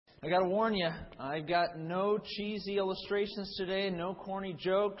I got to warn you, I've got no cheesy illustrations today, no corny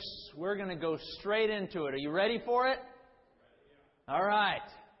jokes. We're going to go straight into it. Are you ready for it? All right.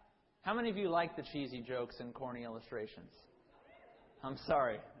 How many of you like the cheesy jokes and corny illustrations? I'm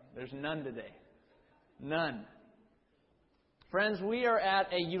sorry. There's none today. None. Friends, we are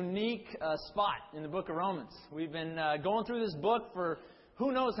at a unique spot in the book of Romans. We've been going through this book for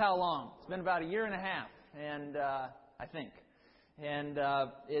who knows how long. It's been about a year and a half, and I think. And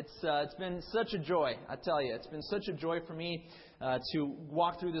it's been such a joy, I tell you. It's been such a joy for me to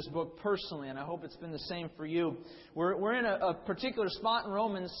walk through this book personally, and I hope it's been the same for you. We're in a particular spot in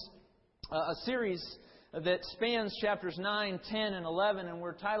Romans, a series that spans chapters 9, 10, and 11, and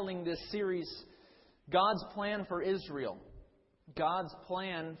we're titling this series, God's Plan for Israel. God's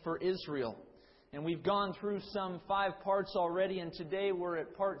Plan for Israel. And we've gone through some 5 parts already, and today we're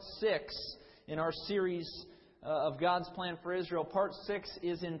at part 6 in our series of God's Plan for Israel. Part 6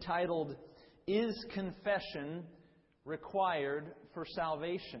 is entitled, Is Confession Required for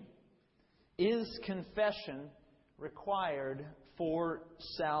Salvation? Is confession required for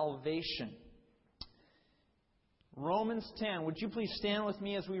salvation? Romans 10. Would you please stand with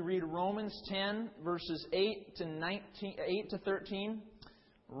me as we read Romans 10, verses 8 to 13?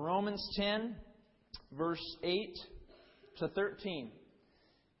 Romans 10, verse 8 to 13.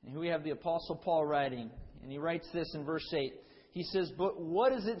 And here we have the Apostle Paul writing. And he writes this in verse 8. He says, But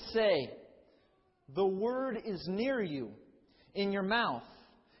what does it say? The word is near you, in your mouth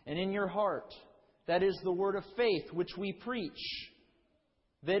and in your heart. That is the word of faith which we preach.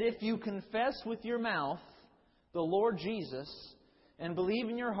 That if you confess with your mouth the Lord Jesus and believe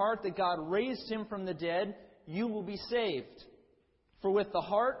in your heart that God raised Him from the dead, you will be saved. For with the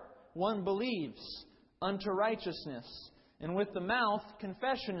heart one believes unto righteousness, and with the mouth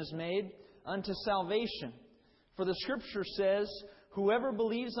confession is made unto salvation. For the Scripture says, Whoever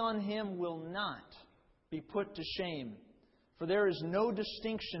believes on Him will not be put to shame. For there is no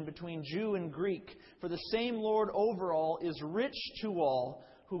distinction between Jew and Greek, for the same Lord over all is rich to all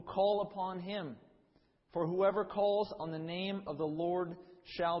who call upon Him. For whoever calls on the name of the Lord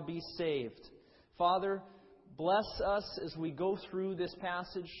shall be saved. Father, bless us as we go through this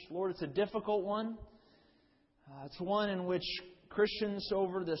passage. Lord, it's a difficult one. It's one in which Christians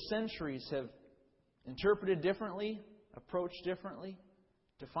over the centuries have interpreted differently, approached differently,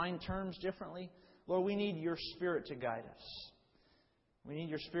 defined terms differently. Lord, we need Your Spirit to guide us. We need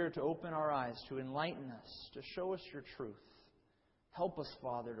Your Spirit to open our eyes, to enlighten us, to show us Your truth. Help us,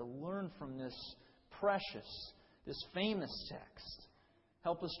 Father, to learn from this precious, this famous text.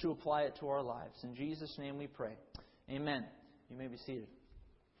 Help us to apply it to our lives. In Jesus' name we pray. Amen. You may be seated.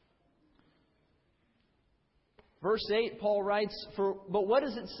 Verse 8, Paul writes, But what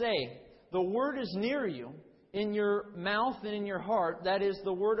does it say? The word is near you, in your mouth and in your heart. That is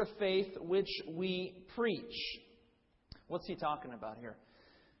the word of faith which we preach. What's he talking about here?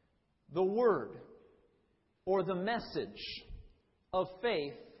 The word, or the message of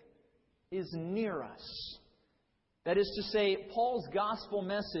faith, is near us. That is to say, Paul's gospel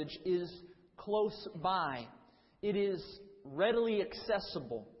message is close by. It is readily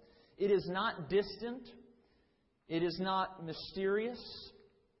accessible. It is not distant. It is not mysterious.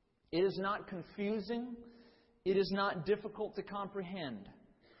 It is not confusing. It is not difficult to comprehend.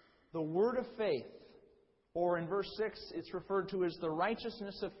 The word of faith, or in verse 6, it's referred to as the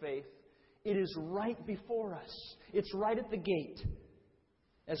righteousness of faith. It is right before us. It's right at the gate.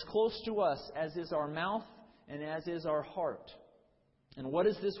 As close to us as is our mouth and as is our heart. And what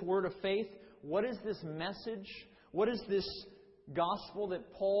is this word of faith? What is this message? What is this gospel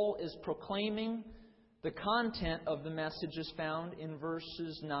that Paul is proclaiming? The content of the message is found in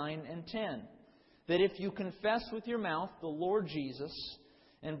verses 9 and 10. That if you confess with your mouth the Lord Jesus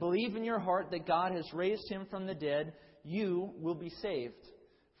and believe in your heart that God has raised Him from the dead, you will be saved.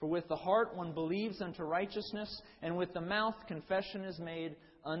 For with the heart one believes unto righteousness, and with the mouth confession is made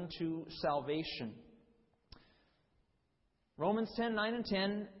unto salvation. Romans 10, 9 and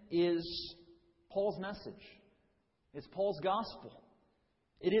 10 is Paul's message. It's Paul's gospel.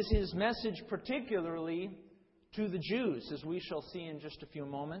 It is his message particularly to the Jews, as we shall see in just a few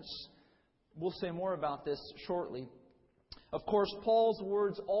moments. We'll say more about this shortly. Of course, Paul's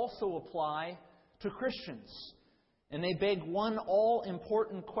words also apply to Christians. And they beg one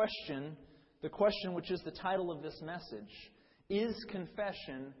all-important question, the question which is the title of this message. Is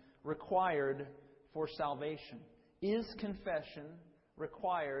confession required for salvation? Is confession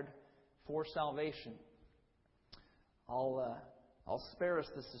required for salvation? I'll spare us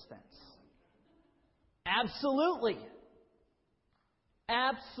the suspense. Absolutely.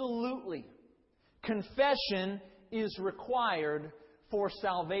 Absolutely. Confession is required for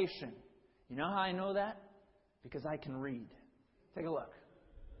salvation. You know how I know that? Because I can read. Take a look.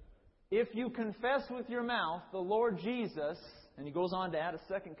 If you confess with your mouth the Lord Jesus, and he goes on to add a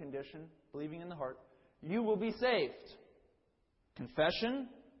second condition, believing in the heart, you will be saved. Confession,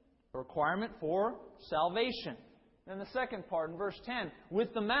 a requirement for salvation. Then the second part in verse 10,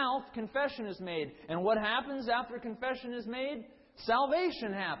 with the mouth confession is made. And what happens after confession is made?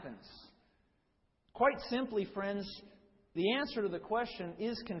 Salvation happens. Quite simply, friends, the answer to the question,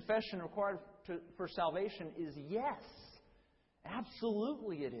 is confession required for salvation, is yes.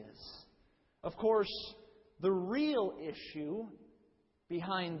 Absolutely it is. Of course, the real issue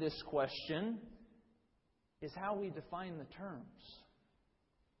behind this question is how we define the terms.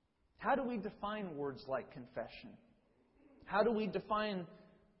 How do we define words like confession? How do we define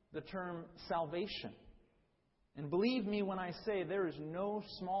the term salvation? And believe me when I say there is no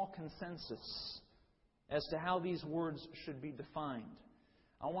small consensus as to how these words should be defined.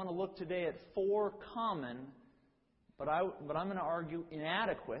 I want to look today at 4 common, but I'm going to argue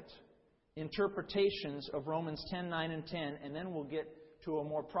inadequate, interpretations of Romans 10, 9, and 10, and then we'll get to a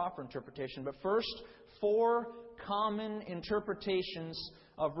more proper interpretation. But first, 4 common interpretations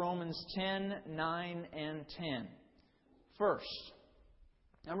of Romans 10, 9, and 10. First,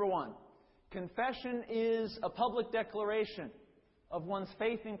 number 1, confession is a public declaration of one's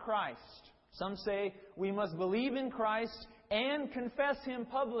faith in Christ. Some say we must believe in Christ and confess Him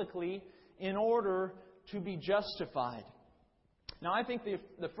publicly in order to be justified. Now, I think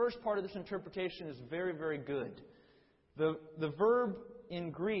the first part of this interpretation is very, very good. The verb in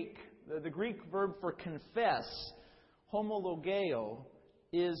Greek, the Greek verb for confess, homologeo,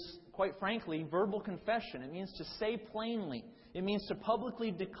 is, quite frankly, verbal confession. It means to say plainly. It means to publicly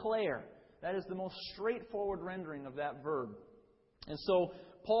declare. That is the most straightforward rendering of that verb. And so,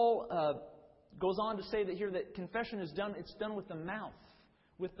 Paul goes on to say that here that confession is done, it's done with the mouth.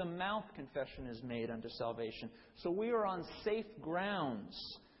 With the mouth confession is made unto salvation. So we are on safe grounds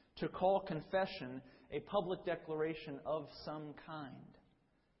to call confession a public declaration of some kind.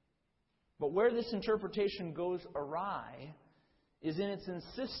 But where this interpretation goes awry is in its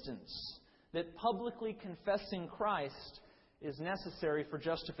insistence that publicly confessing Christ is necessary for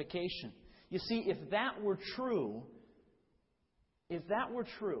justification. You see, if that were true,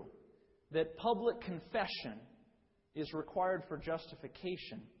 that public confession is required for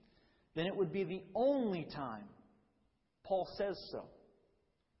justification, then it would be the only time Paul says so.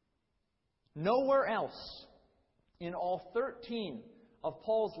 Nowhere else in all 13 of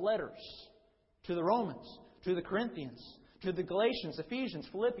Paul's letters to the Romans, to the Corinthians, to the Galatians, Ephesians,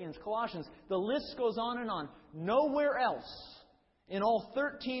 Philippians, Colossians, the list goes on and on. Nowhere else in all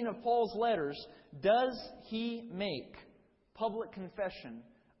 13 of Paul's letters does he make public confession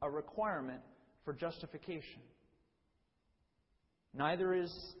a requirement for justification. Neither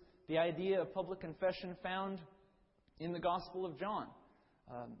is the idea of public confession found in the Gospel of John.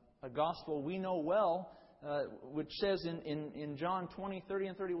 A gospel we know well, which says in John 20, 30,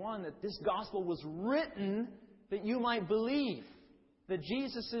 and 31 that this gospel was written that you might believe that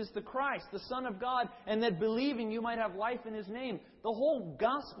Jesus is the Christ, the Son of God, and that believing you might have life in His name. The whole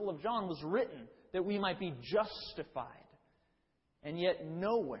Gospel of John was written that we might be justified. And yet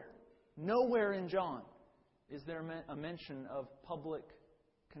nowhere in John is there a mention of public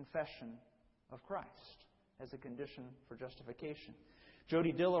confession of Christ as a condition for justification.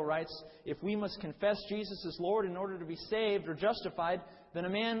 Jody Dillow writes, if we must confess Jesus as Lord in order to be saved or justified, then a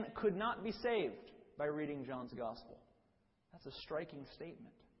man could not be saved by reading John's Gospel. That's a striking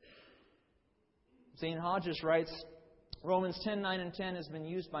statement. Zane Hodges writes, Romans 10, 9, and 10 has been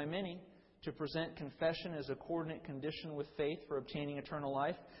used by many to present confession as a coordinate condition with faith for obtaining eternal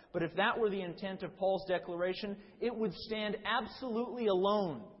life. But if that were the intent of Paul's declaration, it would stand absolutely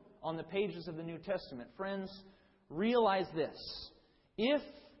alone on the pages of the New Testament. Friends, realize this. If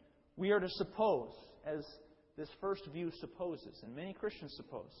we are to suppose, as this first view supposes, and many Christians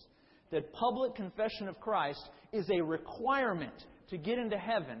suppose, that public confession of Christ is a requirement to get into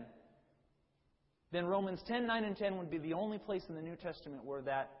heaven, then Romans 10, 9, and 10 would be the only place in the New Testament where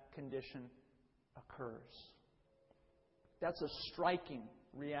that condition occurs. That's a striking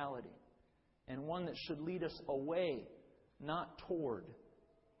reality, and one that should lead us away, not toward,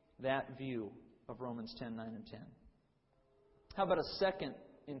 that view of Romans 10, 9, and 10. How about a second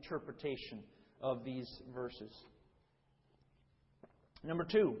interpretation of these verses? Number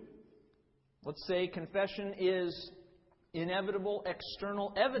 2, let's say confession is inevitable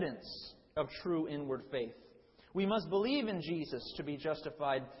external evidence of true inward faith. We must believe in Jesus to be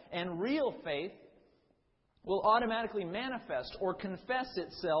justified, and real faith will automatically manifest or confess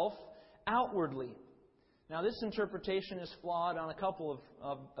itself outwardly. Now, this interpretation is flawed on a couple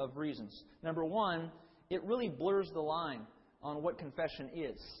of reasons. Number one, it really blurs the line on what confession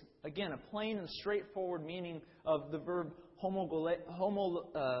is. Again, a plain and straightforward meaning of the verb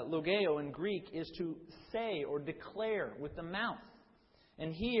homologeo in Greek is to say or declare with the mouth.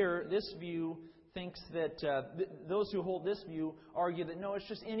 And here, this view thinks that those who hold this view argue that no, it's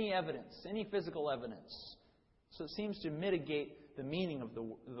just any evidence, any physical evidence. So it seems to mitigate the meaning of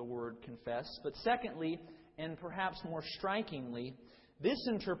the word confess. But secondly, and perhaps more strikingly, this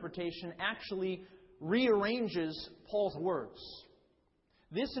interpretation actually rearranges Paul's words.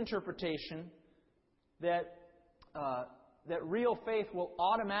 This interpretation that real faith will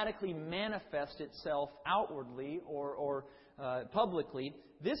automatically manifest itself outwardly or publicly,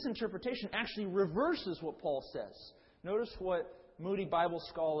 this interpretation actually reverses what Paul says. Notice what Moody Bible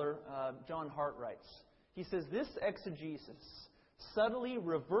scholar John Hart writes. He says, this exegesis subtly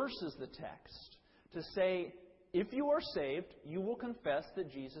reverses the text to say, if you are saved, you will confess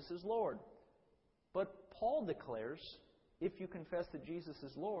that Jesus is Lord. But Paul declares, if you confess that Jesus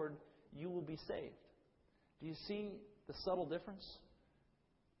is Lord, you will be saved. Do you see the subtle difference?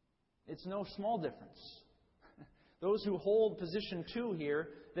 It's no small difference. Those who hold position 2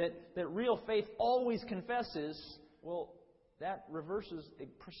 here, that real faith always confesses, well, that reverses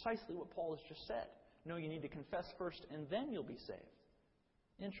precisely what Paul has just said. No, you need to confess first and then you'll be saved.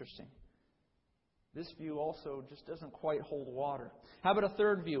 Interesting. This view also just doesn't quite hold water. How about a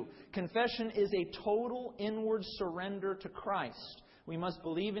third view? Confession is a total inward surrender to Christ. We must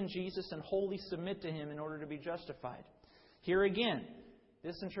believe in Jesus and wholly submit to Him in order to be justified. Here again,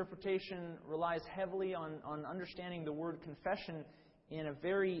 this interpretation relies heavily on understanding the word confession in a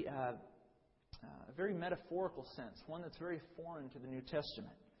very metaphorical sense, one that's very foreign to the New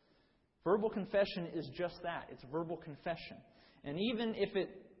Testament. Verbal confession is just that. It's verbal confession. And even if it...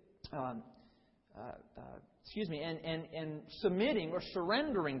 and submitting or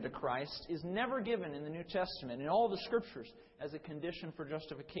surrendering to Christ is never given in the New Testament, in all the Scriptures, as a condition for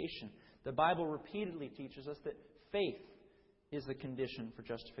justification. The Bible repeatedly teaches us that faith is the condition for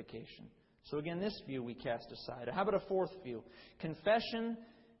justification. So again, this view we cast aside. How about a fourth view? Confession,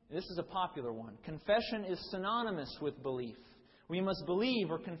 this is a popular one. Confession is synonymous with belief. We must believe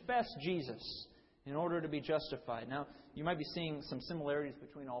or confess Jesus in order to be justified. Now, you might be seeing some similarities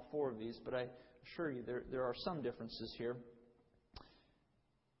between all four of these, but I assure you there are some differences here.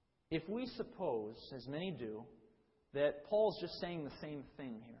 If we suppose, as many do, that Paul's just saying the same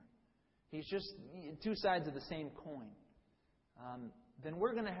thing here, he's just two sides of the same coin, then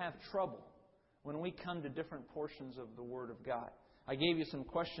we're going to have trouble when we come to different portions of the Word of God. I gave you some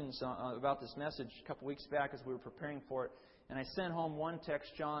questions about this message a couple weeks back as we were preparing for it, and I sent home one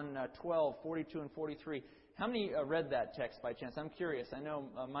text, John 12, 42 and 43. How many read that text by chance? I'm curious. I know,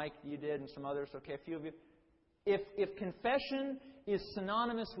 Mike, you did, and some others. Okay, a few of you. If confession is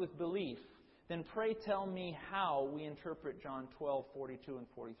synonymous with belief, then pray tell me how we interpret John 12, 42 and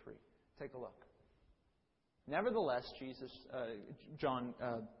 43. Take a look. Nevertheless, John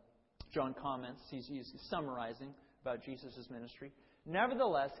comments, he's summarizing about Jesus' ministry.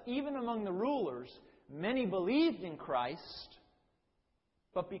 Nevertheless, even among the rulers, many believed in Christ,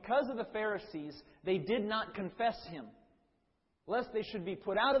 but because of the Pharisees, they did not confess Him, lest they should be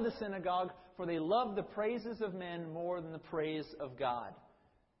put out of the synagogue, for they loved the praises of men more than the praise of God.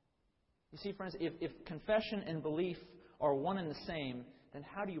 You see, friends, if confession and belief are one and the same, then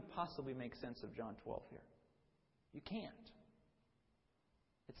how do you possibly make sense of John 12 here? You can't.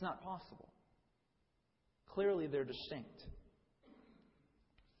 It's not possible. Clearly, they're distinct.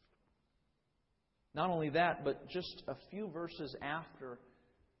 Not only that, but just a few verses after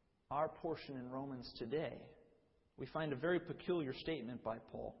our portion in Romans today, we find a very peculiar statement by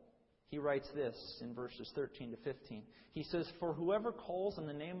Paul. He writes this in verses 13 to 15. He says, "For whoever calls on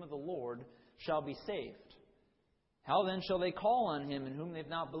the name of the Lord shall be saved. How then shall they call on Him in whom they've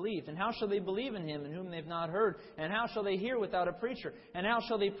not believed? And how shall they believe in Him in whom they've not heard? And how shall they hear without a preacher? And how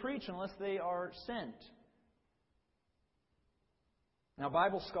shall they preach unless they are sent?" Now,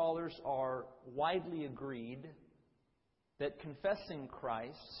 Bible scholars are widely agreed that confessing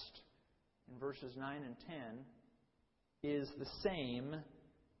Christ in verses 9 and 10 is the same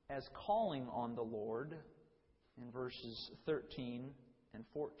as calling on the Lord in verses 13 and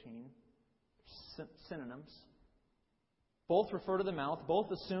 14. Synonyms. Both refer to the mouth,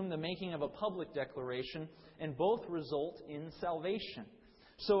 both assume the making of a public declaration, and both result in salvation.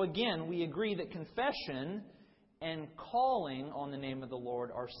 So again, we agree that confession and calling on the name of the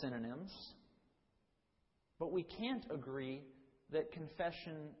Lord are synonyms, but we can't agree that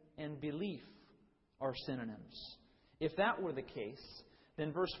confession and belief are synonyms. If that were the case,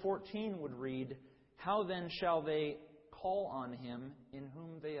 then verse 14 would read, How then shall they call on Him in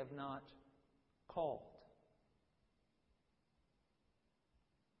whom they have not called?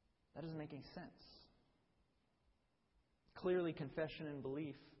 That doesn't make any sense. Clearly, confession and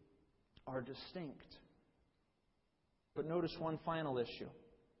belief are distinct. But notice one final issue.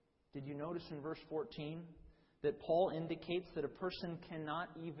 Did you notice in verse 14 that Paul indicates that a person cannot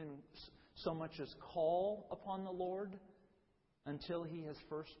even so much as call upon the Lord until he has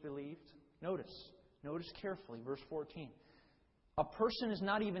first believed? Notice carefully, verse 14. A person is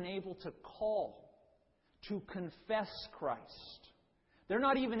not even able to call, to confess Christ. They're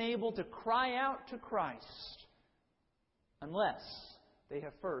not even able to cry out to Christ unless they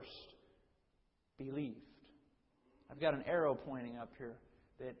have first believed. I've got an arrow pointing up here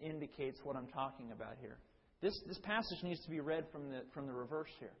that indicates what I'm talking about here. This passage needs to be read from the reverse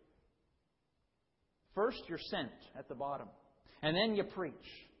here. First, you're sent at the bottom. And then you preach.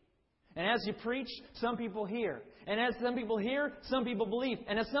 And as you preach, some people hear. And as some people hear, some people believe.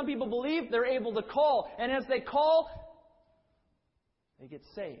 And as some people believe, they're able to call. And as they call, they get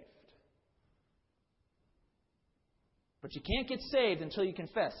saved. But you can't get saved until you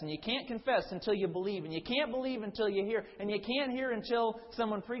confess. And you can't confess until you believe. And you can't believe until you hear. And you can't hear until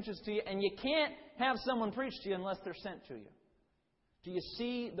someone preaches to you. And you can't have someone preach to you unless they're sent to you. Do you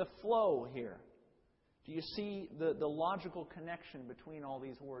see the flow here? Do you see the logical connection between all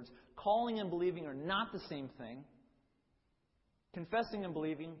these words? Calling and believing are not the same thing. Confessing and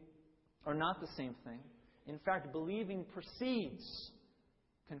believing are not the same thing. In fact, believing precedes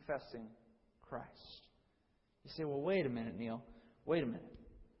confessing Christ. You say, well, wait a minute, Neil. Wait a minute.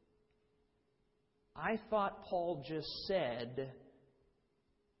 I thought Paul just said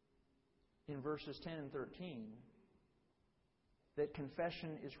in verses 10 and 13 that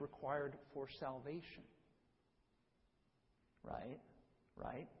confession is required for salvation.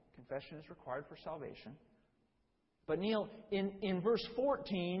 Right? Confession is required for salvation. But Neil, in verse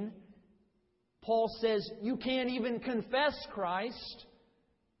 14, Paul says you can't even confess Christ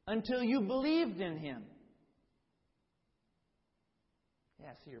until you believed in Him. Yeah,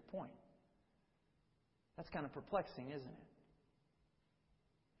 I see your point. That's kind of perplexing, isn't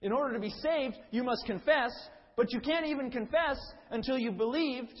it? In order to be saved, you must confess, but you can't even confess until you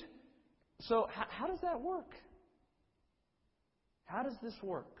believed. So how does that work? How does this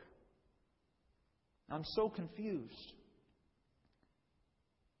work? I'm so confused.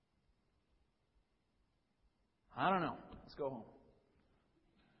 I don't know. Let's go home.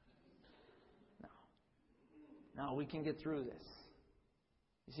 No, we can get through this.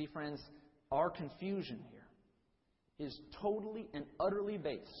 You see, friends, our confusion here is totally and utterly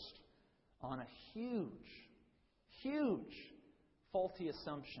based on a huge faulty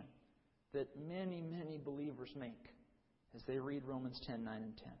assumption that many believers make as they read Romans 10, 9,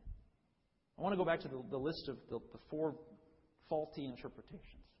 and 10. I want to go back to the list of the four faulty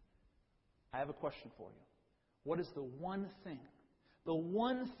interpretations. I have a question for you. What is the one thing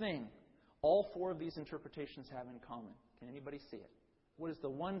all four of these interpretations have in common? Can anybody see it? What is the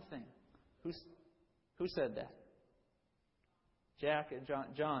one thing? Who said that? Jack and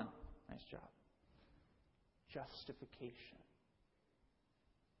John. Nice job. Justification.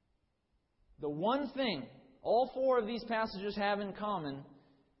 The one thing all four of these passages have in common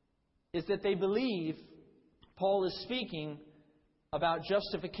is that they believe Paul is speaking about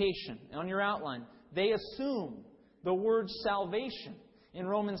justification. On your outline, they assume the word salvation in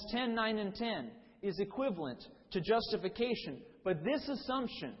Romans 10, 9, and 10 is equivalent to justification. But this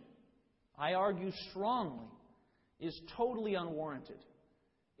assumption, I argue strongly, is totally unwarranted.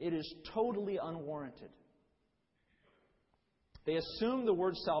 It is totally unwarranted. They assume the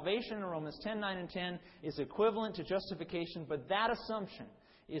word salvation in Romans 10, 9, and 10 is equivalent to justification, but that assumption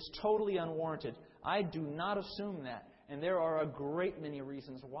is totally unwarranted. I do not assume that, and there are a great many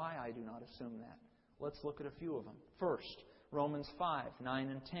reasons why I do not assume that. Let's look at a few of them. First, Romans 5, 9,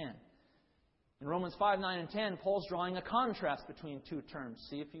 and 10. In Romans 5, 9, and 10, Paul's drawing a contrast between two terms.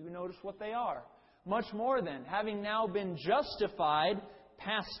 See if you notice what they are. Much more than, having now been justified,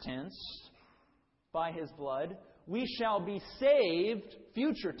 past tense, by His blood, we shall be saved,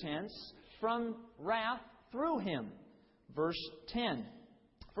 future tense, from wrath through Him. Verse 10.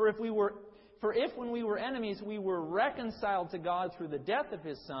 For if when we were enemies, we were reconciled to God through the death of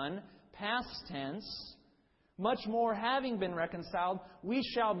His Son, past tense, much more having been reconciled, we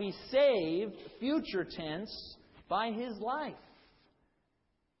shall be saved, future tense, by His life.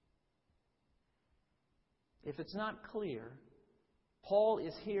 If it's not clear, Paul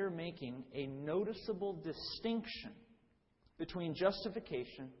is here making a noticeable distinction between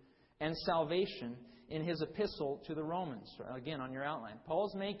justification and salvation in his epistle to the Romans. Again, on your outline,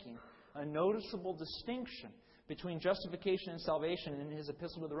 Paul's making a noticeable distinction between justification and salvation in his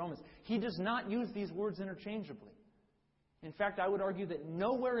epistle to the Romans. He does not use these words interchangeably. In fact, I would argue that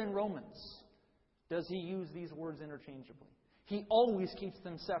nowhere in Romans does he use these words interchangeably. He always keeps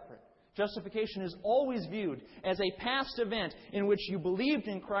them separate. Justification is always viewed as a past event in which you believed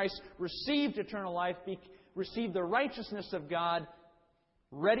in Christ, received eternal life, received the righteousness of God,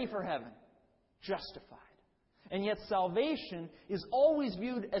 ready for heaven, justified. And yet salvation is always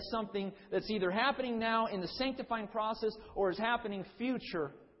viewed as something that's either happening now in the sanctifying process or is happening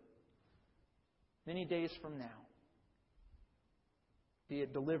future, many days from now. Be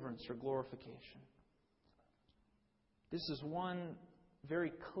it deliverance or glorification. This is one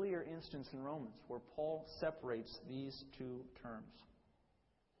very clear instance in Romans where Paul separates these two terms.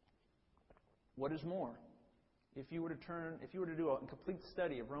 What is more, if you were to do a complete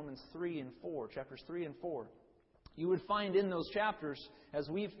study of Romans 3 and 4, chapters 3 and 4, you would find in those chapters, as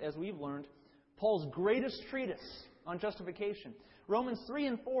we've learned, Paul's greatest treatise on justification. Romans 3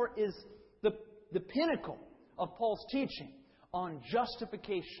 and 4 is the pinnacle of Paul's teaching on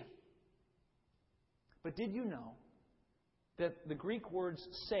justification. But did you know that the Greek words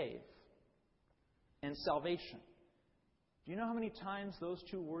save and salvation, do you know how many times those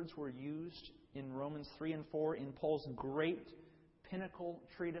two words were used in Romans 3 and 4 in Paul's great pinnacle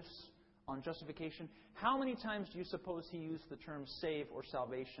treatise on justification? How many times do you suppose he used the term save or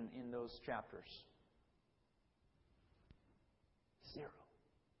salvation in those chapters? 0.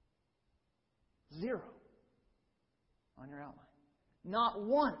 0 on your outline. Not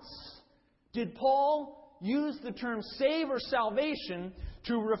once did Paul use the term save or salvation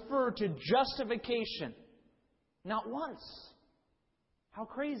to refer to justification. Not once. How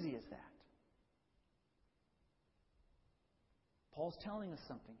crazy is that? Paul's telling us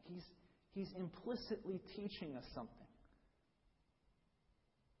something. He's implicitly teaching us something.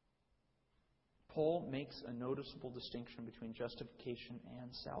 Paul makes a noticeable distinction between justification and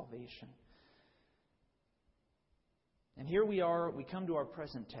salvation. And here we come to our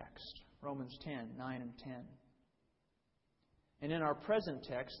present text, Romans 10, 9 and 10. And in our present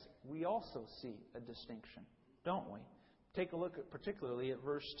text, we also see a distinction, don't we? Take a look particularly at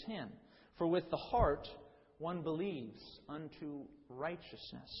verse 10. For with the heart one believes unto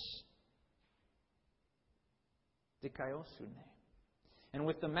righteousness, dikaiosune. And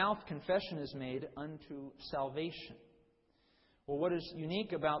with the mouth confession is made unto salvation. Well, what is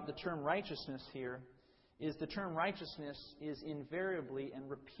unique about the term righteousness here is the term righteousness is invariably and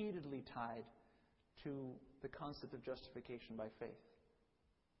repeatedly tied to the concept of justification by faith.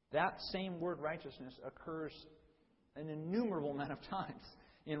 That same word righteousness occurs an innumerable amount of times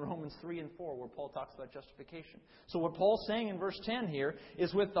in Romans 3 and 4 where Paul talks about justification. So what Paul's saying in verse 10 here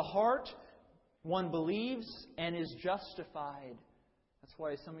is with the heart one believes and is justified. That's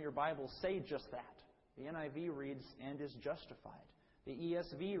why some of your Bibles say just that. The NIV reads, and is justified. The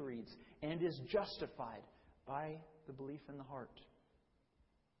ESV reads, and is justified by the belief in the heart.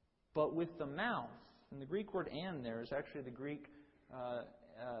 But with the mouth, and the Greek word "and" there is actually the Greek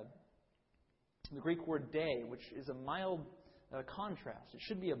word "de," which is a mild contrast. It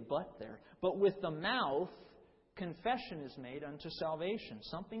should be a "but" there. But with the mouth, confession is made unto salvation.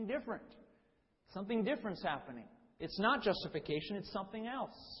 Something different. Something different's happening. It's not justification, it's something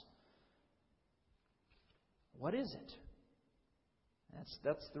else. What is it?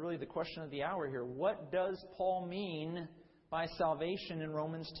 That's really the question of the hour here. What does Paul mean by salvation in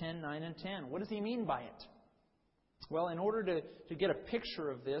Romans 10, 9, and 10? What does he mean by it? Well, in order to get a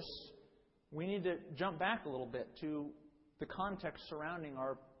picture of this, we need to jump back a little bit to the context surrounding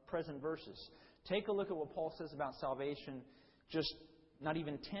our present verses. Take a look at what Paul says about salvation just not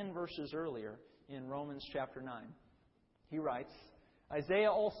even 10 verses earlier in Romans chapter 9. He writes,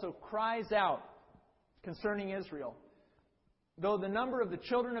 Isaiah also cries out concerning Israel, though the number of the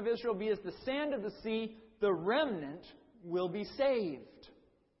children of Israel be as the sand of the sea, the remnant will be saved.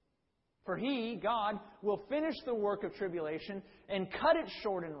 For He, God, will finish the work of tribulation and cut it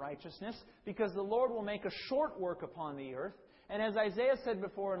short in righteousness, because the Lord will make a short work upon the earth. And as Isaiah said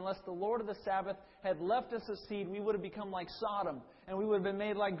before, unless the Lord of the Sabbath had left us a seed, we would have become like Sodom, and we would have been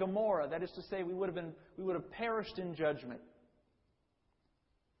made like Gomorrah. That is to say, we would have perished in judgment.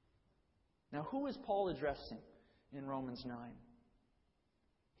 Now, who is Paul addressing in Romans 9?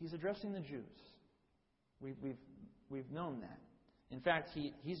 He's addressing the Jews. We've known that. In fact,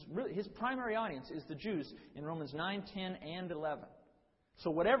 his primary audience is the Jews in Romans 9, 10, and 11. So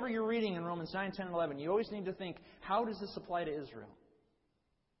whatever you're reading in Romans 9, 10, and 11, you always need to think, how does this apply to Israel?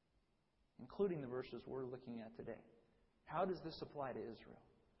 Including the verses we're looking at today. How does this apply to Israel?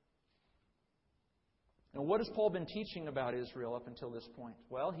 And what has Paul been teaching about Israel up until this point?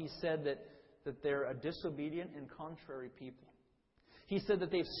 Well, he said that they're a disobedient and contrary people. He said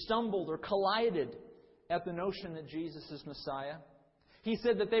that they've stumbled or collided at the notion that Jesus is Messiah. He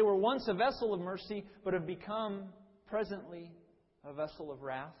said that they were once a vessel of mercy, but have become presently a vessel of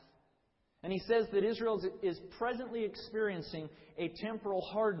wrath. And he says that Israel is presently experiencing a temporal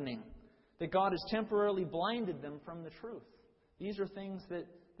hardening, that God has temporarily blinded them from the truth. These are things that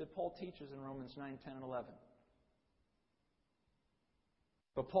Paul teaches in Romans 9, 10, and 11.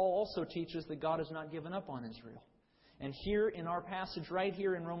 But Paul also teaches that God has not given up on Israel. And here in our passage, right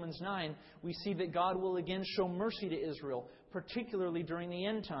here in Romans 9, we see that God will again show mercy to Israel, particularly during the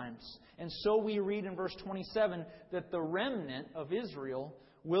end times. And so we read in verse 27 that the remnant of Israel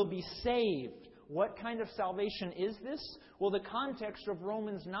will be saved. What kind of salvation is this? Well, the context of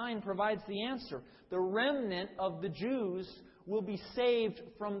Romans 9 provides the answer. The remnant of the Jews will be saved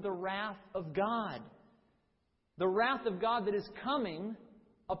from the wrath of God. The wrath of God that is coming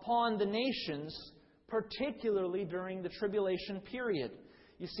upon the nations, particularly during the tribulation period.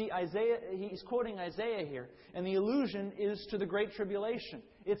 You see, he's quoting Isaiah here, and the allusion is to the Great Tribulation.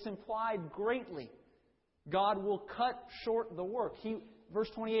 It's implied greatly. God will cut short the work. Verse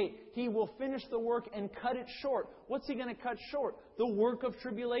 28, He will finish the work and cut it short. What's He going to cut short? The work of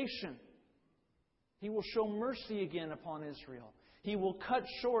tribulation. He will show mercy again upon Israel. He will cut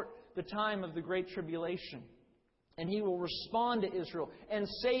short the time of the Great Tribulation. And He will respond to Israel and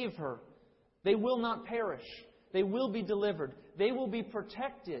save her. They will not perish. They will be delivered. They will be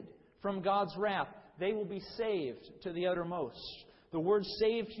protected from God's wrath. They will be saved to the uttermost. The word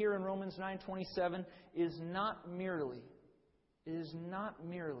saved here in Romans 9:27 is not merely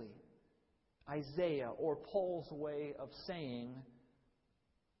Isaiah or Paul's way of saying,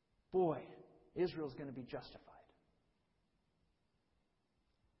 boy, Israel's going to be justified.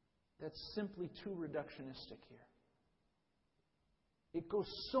 That's simply too reductionistic here. It goes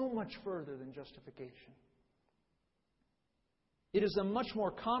so much further than justification. It is a much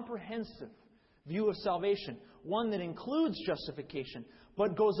more comprehensive view of salvation, one that includes justification,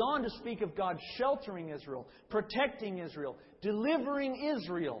 but goes on to speak of God sheltering Israel, protecting Israel, delivering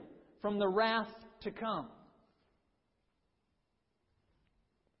Israel from the wrath to come.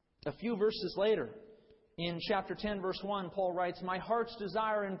 A few verses later, in chapter 10, verse 1, Paul writes, "My heart's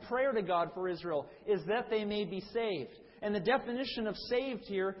desire and prayer to God for Israel is that they may be saved." And the definition of saved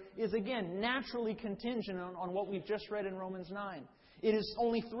here is, again, naturally contingent on what we've just read in Romans 9. It is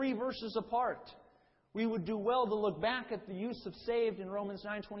only 3 verses apart. We would do well to look back at the use of saved in Romans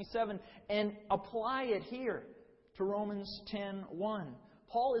 9:27 and apply it here to Romans 10:1.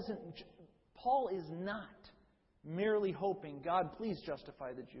 Paul is not merely hoping, God, please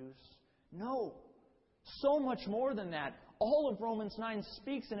justify the Jews. No. So much more than that. All of Romans 9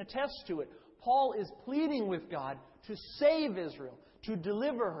 speaks and attests to it. Paul is pleading with God to save Israel, to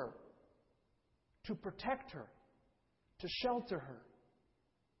deliver her, to protect her, to shelter her,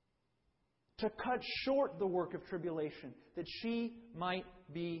 to cut short the work of tribulation, that she might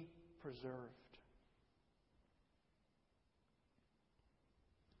be preserved.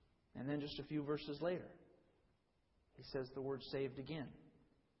 And then just a few verses later, he says the word saved again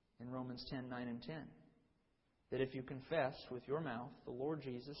in Romans 10:9 and 10. That if you confess with your mouth the Lord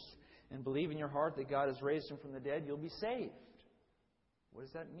Jesus and believe in your heart that God has raised Him from the dead, you'll be saved. What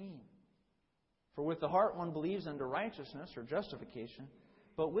does that mean? For with the heart one believes unto righteousness or justification,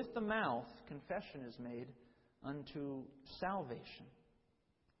 but with the mouth confession is made unto salvation.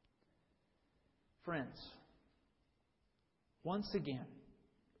 Friends, once again,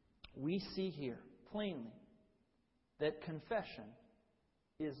 we see here plainly that confession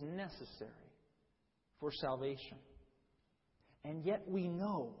is necessary for salvation. And yet we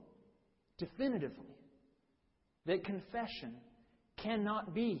know definitively that confession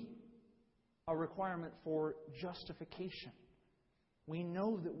cannot be a requirement for justification. We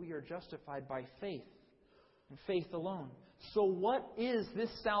know that we are justified by faith and faith alone. So what is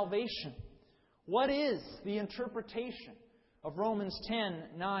this salvation? What is the interpretation of Romans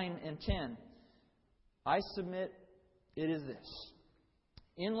 10:9 and 10? I submit it is this.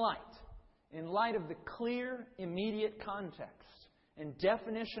 In light of the clear, immediate context and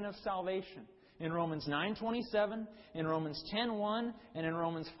definition of salvation in Romans 9:27, in Romans 10:1, and in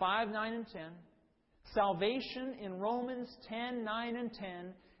Romans 5:9 and 10, salvation in Romans 10:9 and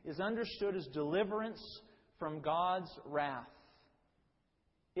 10 is understood as deliverance from God's wrath.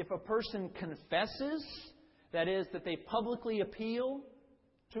 If a person confesses, that is, that they publicly appeal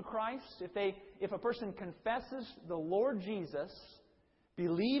to Christ, if a person confesses the Lord Jesus,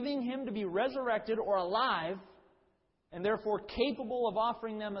 believing Him to be resurrected or alive, and therefore capable of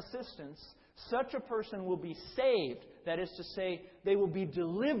offering them assistance, Such a person will be saved. That is to say, they will be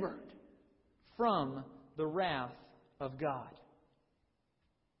delivered from the wrath of God.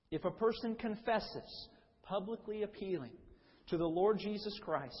 If a person confesses, publicly appealing to the Lord Jesus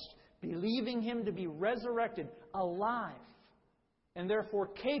Christ, believing Him to be resurrected, alive, and therefore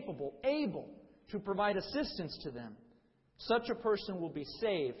capable, able to provide assistance to them, such a person will be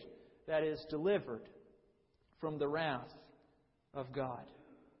saved, that is, delivered from the wrath of God.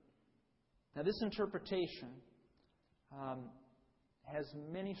 Now, this interpretation has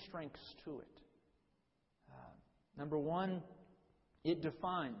many strengths to it. Number one, it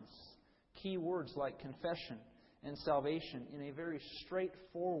defines key words like confession and salvation in a very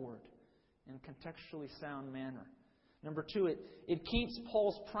straightforward and contextually sound manner. Number two, it keeps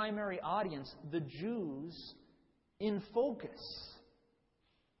Paul's primary audience, the Jews, in focus,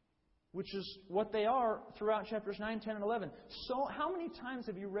 which is what they are throughout chapters 9, 10, and 11. So how many times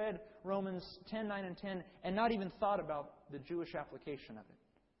have you read Romans 10, 9, and 10 and not even thought about the Jewish application of it?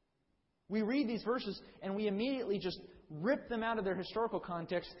 We read these verses and we immediately just rip them out of their historical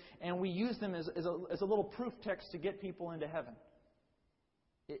context and we use them as a little proof text to get people into heaven.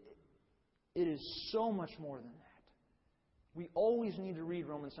 It is so much more than that. We always need to read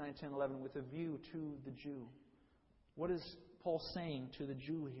Romans 9, 10, 11 with a view to the Jew. What is Paul saying to the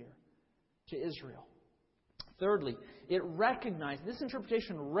Jew here? To Israel. Thirdly, this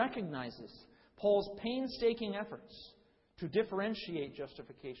interpretation recognizes Paul's painstaking efforts to differentiate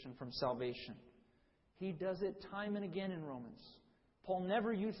justification from salvation. He does it time and again in Romans. Paul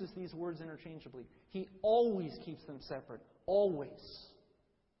never uses these words interchangeably. He always keeps them separate. Always.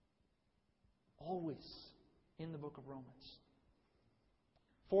 Always in the book of Romans.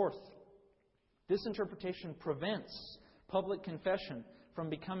 Fourth, this interpretation prevents public confession from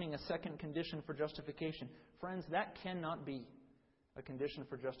becoming a second condition for justification. Friends, that cannot be a condition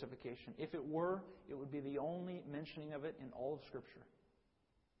for justification. If it were, it would be the only mentioning of it in all of Scripture.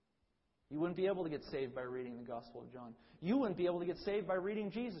 You wouldn't be able to get saved by reading the Gospel of John. You wouldn't be able to get saved by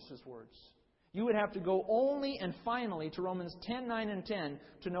reading Jesus' words. You would have to go only and finally to Romans 10, 9, and 10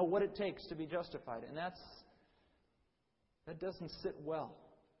 to know what it takes to be justified. And that doesn't sit well.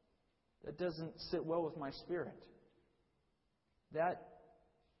 That doesn't sit well with my spirit.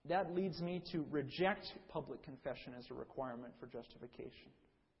 That leads me to reject public confession as a requirement for justification.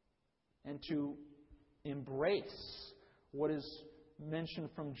 And to embrace what is mentioned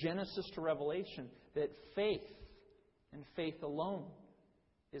from Genesis to Revelation, that faith and faith alone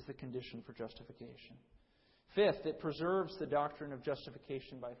is the condition for justification. Fifth, it preserves the doctrine of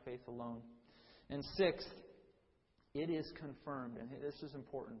justification by faith alone. And sixth, it is confirmed. And this is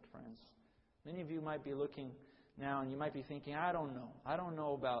important, friends. Many of you might be looking now and you might be thinking, I don't know. I don't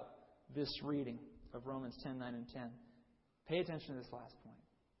know about this reading of Romans 10, 9, and 10. Pay attention to this last point.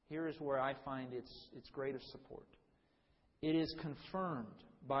 Here is where I find its greatest support. It is confirmed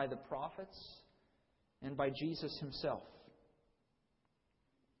by the prophets and by Jesus Himself.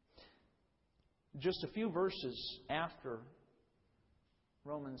 Just a few verses after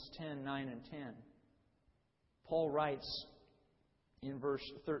Romans 10, 9, and 10, Paul writes in verse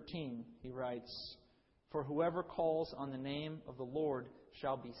 13, he writes, "For whoever calls on the name of the Lord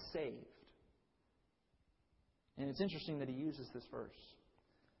shall be saved." And it's interesting that he uses this verse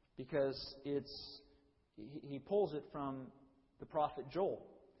because he pulls it from the prophet Joel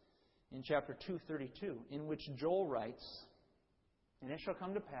in chapter 2:32, in which Joel writes, "And it shall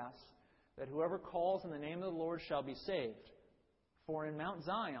come to pass that whoever calls on the name of the Lord shall be saved. For in Mount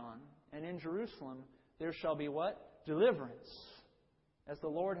Zion and in Jerusalem there shall be" what? "Deliverance, as the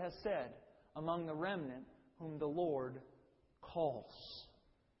Lord has said, among the remnant whom the Lord calls."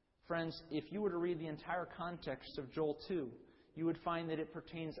 Friends, if you were to read the entire context of Joel 2, you would find that it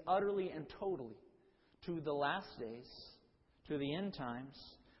pertains utterly and totally to the last days, to the end times,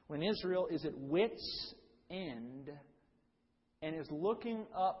 when Israel is at wit's end and is looking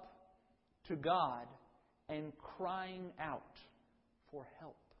up to God and crying out for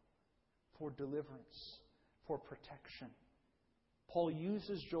help, for deliverance, for protection. Paul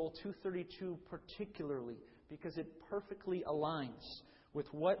uses Joel 2:32 particularly because it perfectly aligns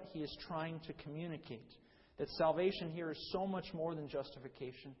with what he is trying to communicate. That salvation here is so much more than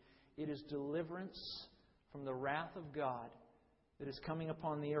justification. It is deliverance from the wrath of God that is coming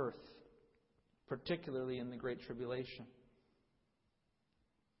upon the earth, particularly in the Great Tribulation.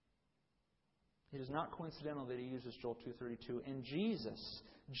 It is not coincidental that he uses Joel 2:32. And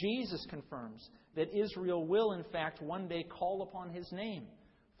Jesus confirms that Israel will, in fact, one day call upon His name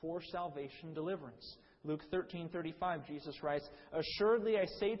for salvation deliverance. Luke 13:35, Jesus writes, "Assuredly I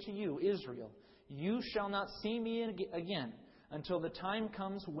say to you, Israel, you shall not see me again until the time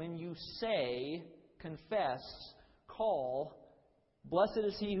comes when you say, confess, call, blessed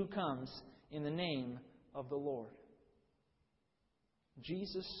is he who comes in the name of the Lord.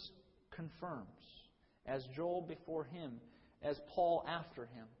 Jesus confirms, as Joel before him, as Paul after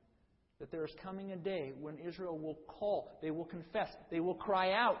him, that there is coming a day when Israel will call, they will confess, they will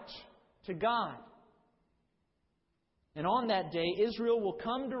cry out to God. And on that day, Israel will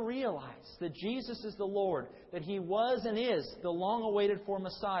come to realize that Jesus is the Lord, that He was and is the long-awaited for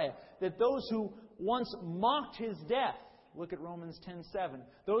Messiah, that those who once mocked His death, look at Romans 10:7,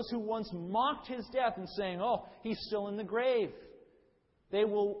 those who once mocked His death and saying, oh, He's still in the grave, they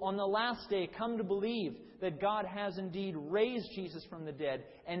will on the last day come to believe that God has indeed raised Jesus from the dead,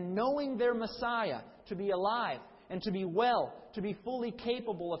 and knowing their Messiah to be alive and to be well, to be fully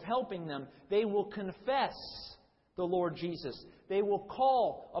capable of helping them, they will confess the Lord Jesus. They will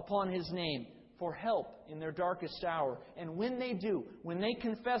call upon His name for help in their darkest hour. And when they do, when they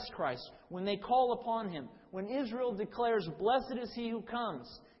confess Christ, when they call upon Him, when Israel declares, blessed is He who comes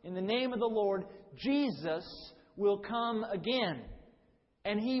in the name of the Lord, Jesus will come again.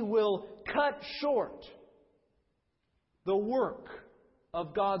 And He will cut short the work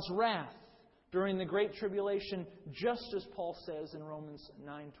of God's wrath during the Great Tribulation, just as Paul says in Romans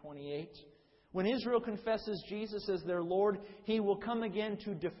 9:28. When Israel confesses Jesus as their Lord, He will come again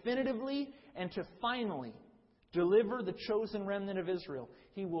to definitively and to finally deliver the chosen remnant of Israel.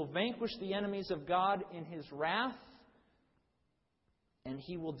 He will vanquish the enemies of God in His wrath, and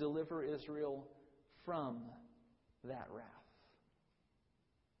He will deliver Israel from that wrath.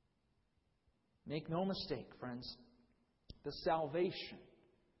 Make no mistake, friends, the salvation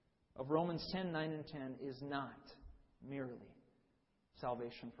of Romans 10:9 and 10 is not merely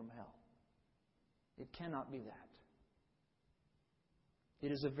salvation from hell. It cannot be that.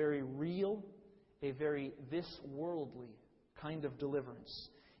 It is a very real, a very this-worldly kind of deliverance.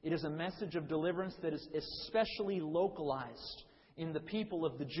 It is a message of deliverance that is especially localized in the people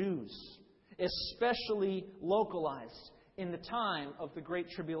of the Jews, especially localized in the time of the Great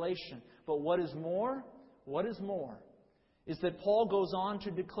Tribulation. But what is more, is that Paul goes on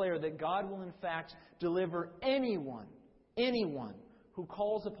to declare that God will in fact deliver anyone who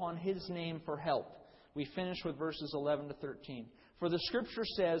calls upon His name for help. We finish with verses 11 to 13. For the Scripture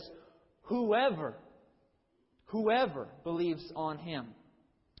says, whoever believes on Him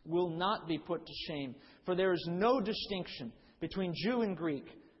will not be put to shame. For there is no distinction between Jew and Greek.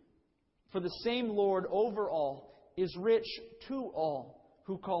 For the same Lord over all is rich to all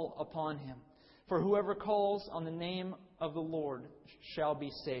who call upon Him. For whoever calls on the name of the Lord shall be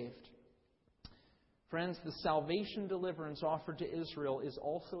saved. Friends, the salvation deliverance offered to Israel is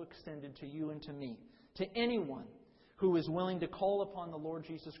also extended to you and to me, to anyone who is willing to call upon the Lord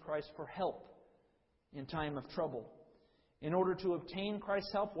Jesus Christ for help in time of trouble. In order to obtain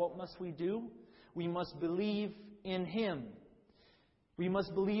Christ's help, what must we do? We must believe in Him. We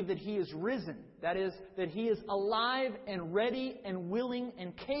must believe that He is risen. That is, that He is alive and ready and willing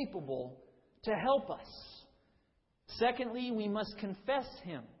and capable to help us. Secondly, we must confess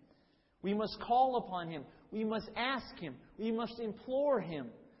Him. We must call upon Him. We must ask Him. We must implore Him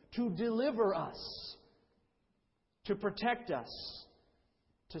to deliver us, to protect us,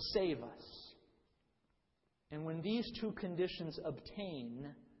 to save us. And when these two conditions obtain,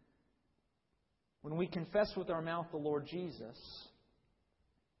 when we confess with our mouth the Lord Jesus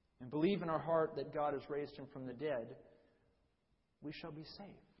and believe in our heart that God has raised Him from the dead, we shall be saved.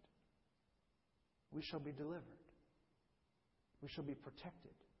 We shall be delivered. We shall be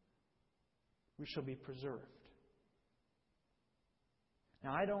protected. We shall be preserved.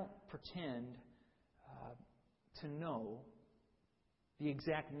 Now, I don't pretend to know the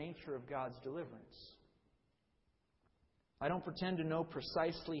exact nature of God's deliverance. I don't pretend to know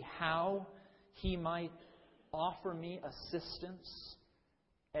precisely how He might offer me assistance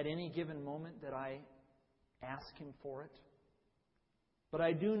at any given moment that I ask Him for it. But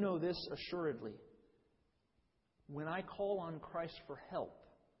I do know this assuredly. When I call on Christ for help,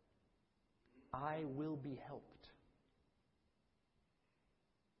 I will be helped.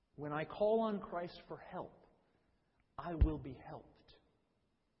 When I call on Christ for help, I will be helped.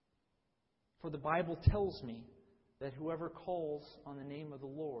 For the Bible tells me that whoever calls on the name of the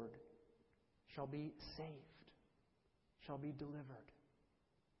Lord shall be saved, shall be delivered.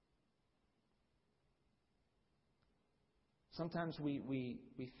 Sometimes we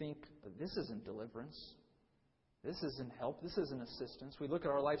think that this isn't deliverance. This isn't help. This isn't assistance. We look at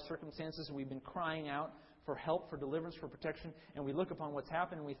our life circumstances and we've been crying out for help, for deliverance, for protection. And we look upon what's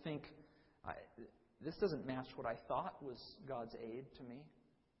happened and we think, this doesn't match what I thought was God's aid to me.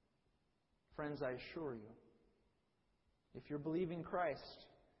 Friends, I assure you, if your believing Christ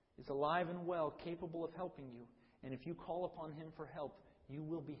is alive and well, capable of helping you, and if you call upon Him for help, you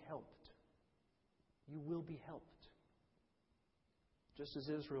will be helped. You will be helped. Just as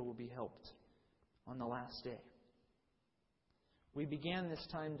Israel will be helped on the last day. We began this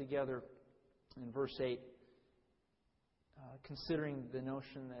time together in verse 8, considering the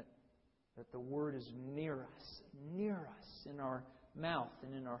notion that the Word is near us, in our mouth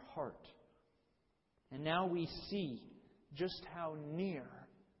and in our heart. And now we see just how near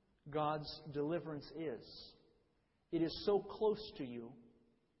God's deliverance is. It is so close to you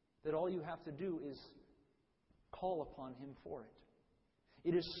that all you have to do is call upon Him for it.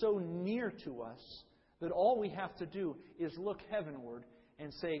 It is so near to us that all we have to do is look heavenward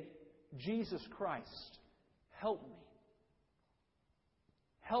and say, Jesus Christ, help me.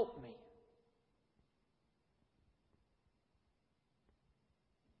 Help me.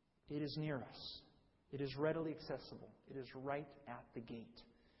 It is near us. It is readily accessible. It is right at the gate.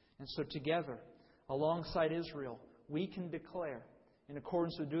 And so together, alongside Israel, we can declare, in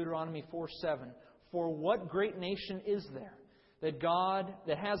accordance with Deuteronomy 4:7, for what great nation is there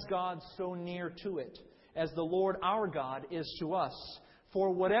that has God so near to it, as the Lord our God is to us,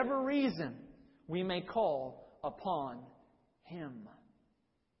 for whatever reason we may call upon Him.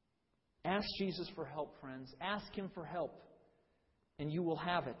 Ask Jesus for help, friends. Ask Him for help, and you will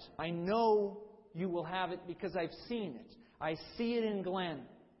have it. I know you will have it because I've seen it. I see it in Glenn.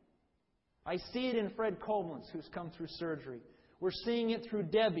 I see it in Fred Coblentz, who's come through surgery. We're seeing it through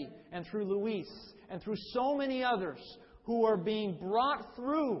Debbie and through Luis and through so many others who are being brought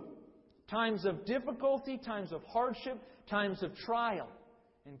through times of difficulty, times of hardship, times of trial.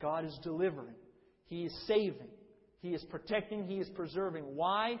 And God is delivering. He is saving. He is protecting. He is preserving.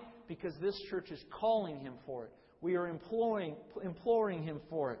 Why? Because this church is calling Him for it. We are imploring Him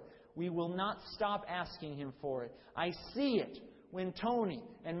for it. We will not stop asking Him for it. I see it when Tony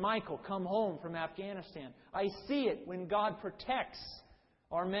and Michael come home from Afghanistan. I see it when God protects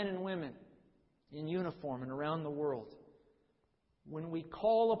our men and women in uniform and around the world. When we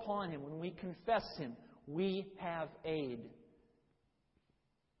call upon Him, when we confess Him, we have aid.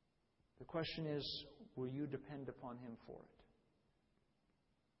 The question is, will you depend upon Him for it?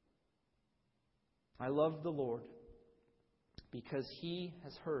 I love the Lord because He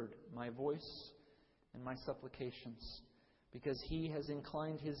has heard my voice and my supplications, because He has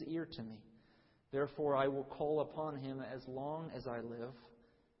inclined His ear to me. Therefore I will call upon Him as long as I live.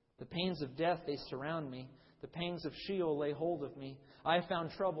 The pains of death, they surround me. The pangs of Sheol lay hold of me. I found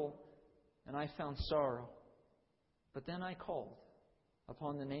trouble and I found sorrow. But then I called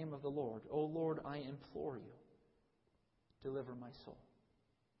upon the name of the Lord. O Lord, I implore You, deliver my soul.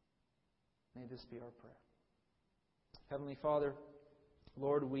 May this be our prayer. Heavenly Father,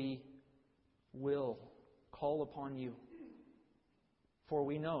 Lord, we will call upon You. For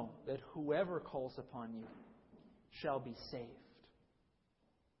we know that whoever calls upon You shall be saved.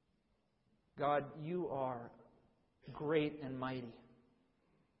 God, You are great and mighty.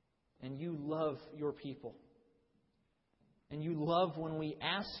 And You love Your people. And You love when we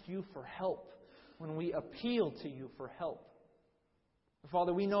ask You for help, when we appeal to You for help.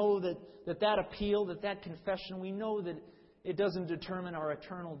 Father, we know that appeal, that confession, we know that it doesn't determine our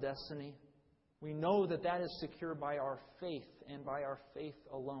eternal destiny. We know that is secured by our faith and by our faith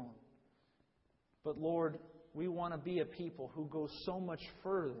alone. But Lord, we want to be a people who go so much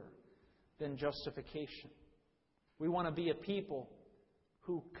further than justification. We want to be a people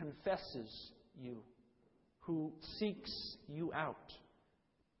who confesses You, who seeks You out,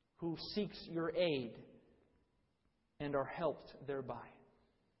 who seeks Your aid and are helped thereby.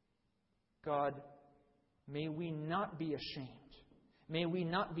 God, may we not be ashamed. May we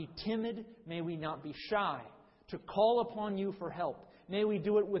not be timid. May we not be shy to call upon You for help. May we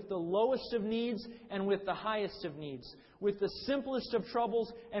do it with the lowest of needs and with the highest of needs, with the simplest of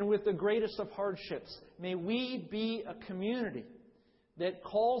troubles and with the greatest of hardships. May we be a community that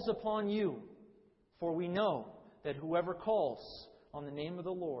calls upon You, for we know that whoever calls on the name of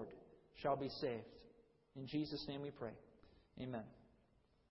the Lord shall be saved. In Jesus' name we pray. Amen.